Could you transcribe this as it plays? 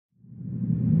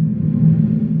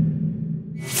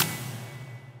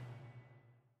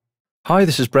Hi,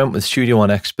 this is Brent with Studio One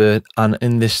Expert, and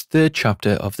in this third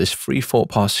chapter of this free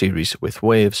 4-part series with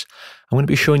waves, I'm going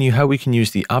to be showing you how we can use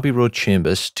the Abbey Road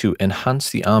chambers to enhance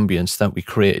the ambience that we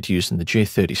created using the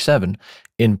J37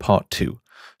 in part 2.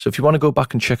 So if you want to go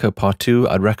back and check out part 2,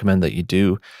 I'd recommend that you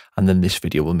do, and then this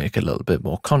video will make a little bit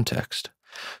more context.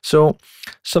 So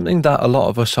something that a lot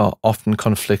of us are often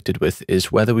conflicted with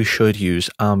is whether we should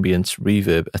use ambience,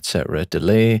 reverb, etc.,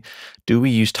 delay. Do we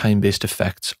use time-based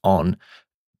effects on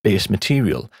base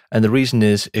material? And the reason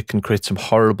is it can create some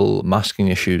horrible masking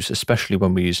issues, especially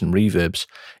when we're using reverbs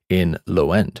in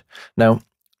low end. Now,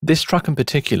 this track in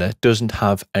particular doesn't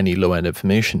have any low end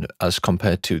information as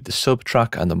compared to the sub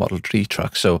track and the Model 3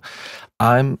 track. So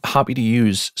I'm happy to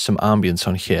use some ambience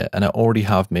on here, and I already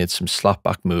have made some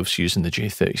slapback moves using the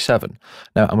J37.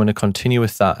 Now I'm going to continue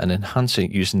with that and enhance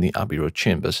it using the Abbey Road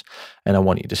chambers, and I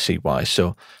want you to see why.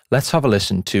 So let's have a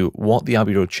listen to what the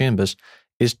Abbey Road chambers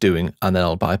is doing, and then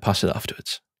I'll bypass it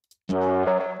afterwards.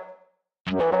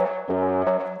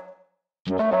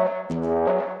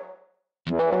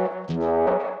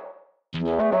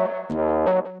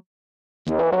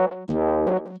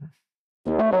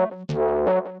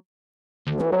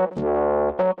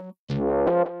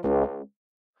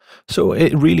 So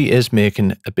it really is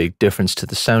making a big difference to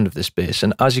the sound of this bass.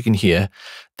 And as you can hear,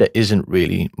 there isn't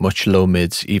really much low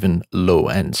mids, even low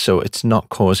end. So it's not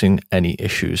causing any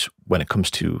issues when it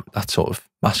comes to that sort of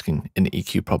masking and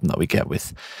EQ problem that we get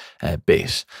with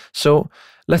bass. So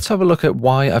let's have a look at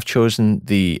why I've chosen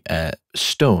the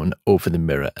stone over the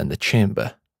mirror and the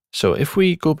chamber. So if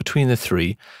we go between the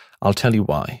three, I'll tell you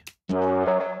why.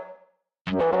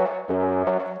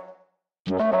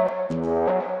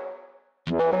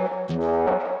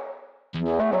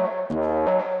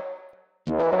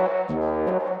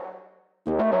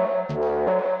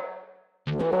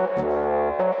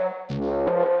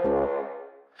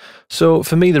 So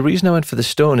for me, the reason I went for the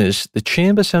stone is the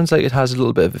chamber sounds like it has a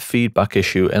little bit of a feedback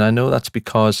issue, and I know that's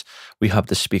because we have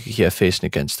the speaker here facing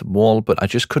against the wall, but I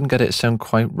just couldn't get it to sound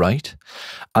quite right.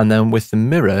 And then with the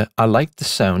mirror, I liked the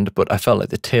sound, but I felt like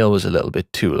the tail was a little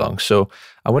bit too long. So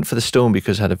I went for the stone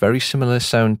because it had a very similar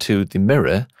sound to the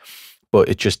mirror, but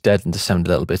it just deadened the sound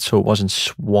a little bit, so it wasn't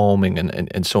swarming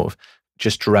and sort of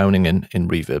just drowning in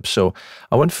reverb. So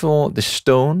I went for the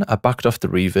stone, I backed off the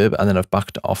reverb, and then I've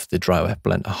backed off the dry wet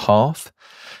blend a half.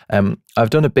 I've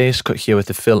done a bass cut here with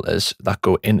the filters that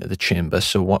go into the chamber,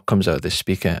 so what comes out of this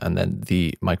speaker and then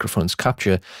the microphone's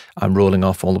capture, I'm rolling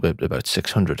off all the way up to about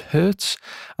 600 hertz.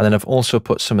 And then I've also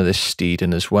put some of this steed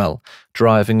in as well,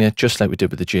 driving it just like we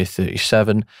did with the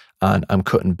J37, and I'm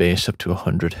cutting bass up to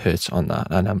 100 hertz on that,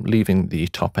 and I'm leaving the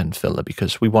top end filter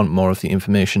because we want more of the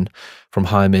information from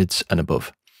high mids and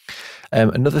above.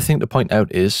 Another thing to point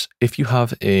out is if you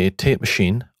have a tape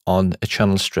machine on a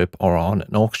channel strip or on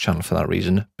an aux channel for that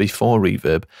reason, before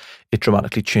reverb, it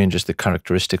dramatically changes the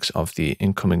characteristics of the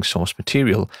incoming source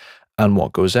material and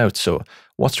what goes out. So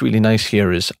what's really nice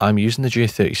here is I'm using the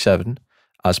J37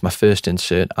 as my first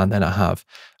insert, and then I have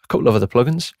a couple of other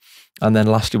plugins. And then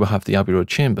lastly, we'll have the Abbey Road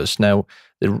chambers. Now,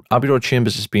 the Abbey Road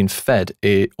chambers is being fed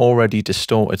a already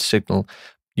distorted signal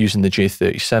using the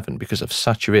J37 because I've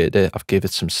saturated it, I've given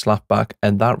it some slapback,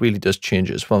 and that really does change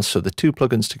it as well. So the two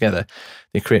plugins together,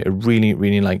 they create a really,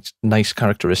 really nice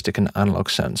characteristic and analog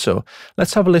sound. So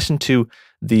let's have a listen to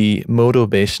the Modo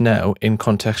bass now in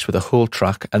context with a whole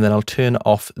track, and then I'll turn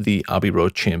off the Abbey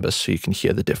Road chambers so you can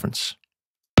hear the difference.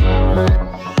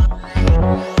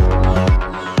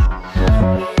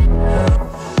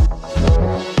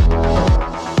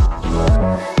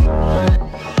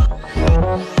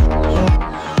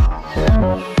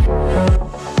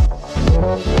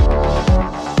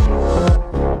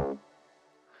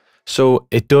 So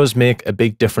it does make a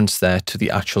big difference there to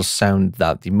the actual sound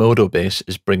that the Modo bass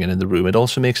is bringing in the room. It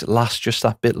also makes it last just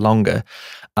that bit longer.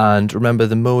 And remember,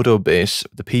 the Modo bass,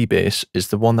 the P bass, is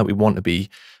the one that we want to be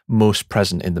most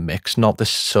present in the mix, not the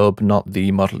sub, not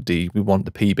the Model D. We want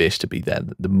the P bass to be there,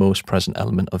 the most present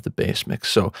element of the bass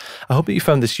mix. So I hope that you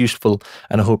found this useful,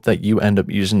 and I hope that you end up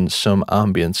using some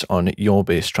ambience on your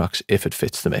bass tracks if it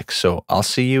fits the mix. So I'll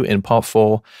see you in part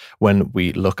 4 when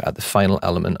we look at the final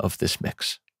element of this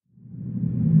mix.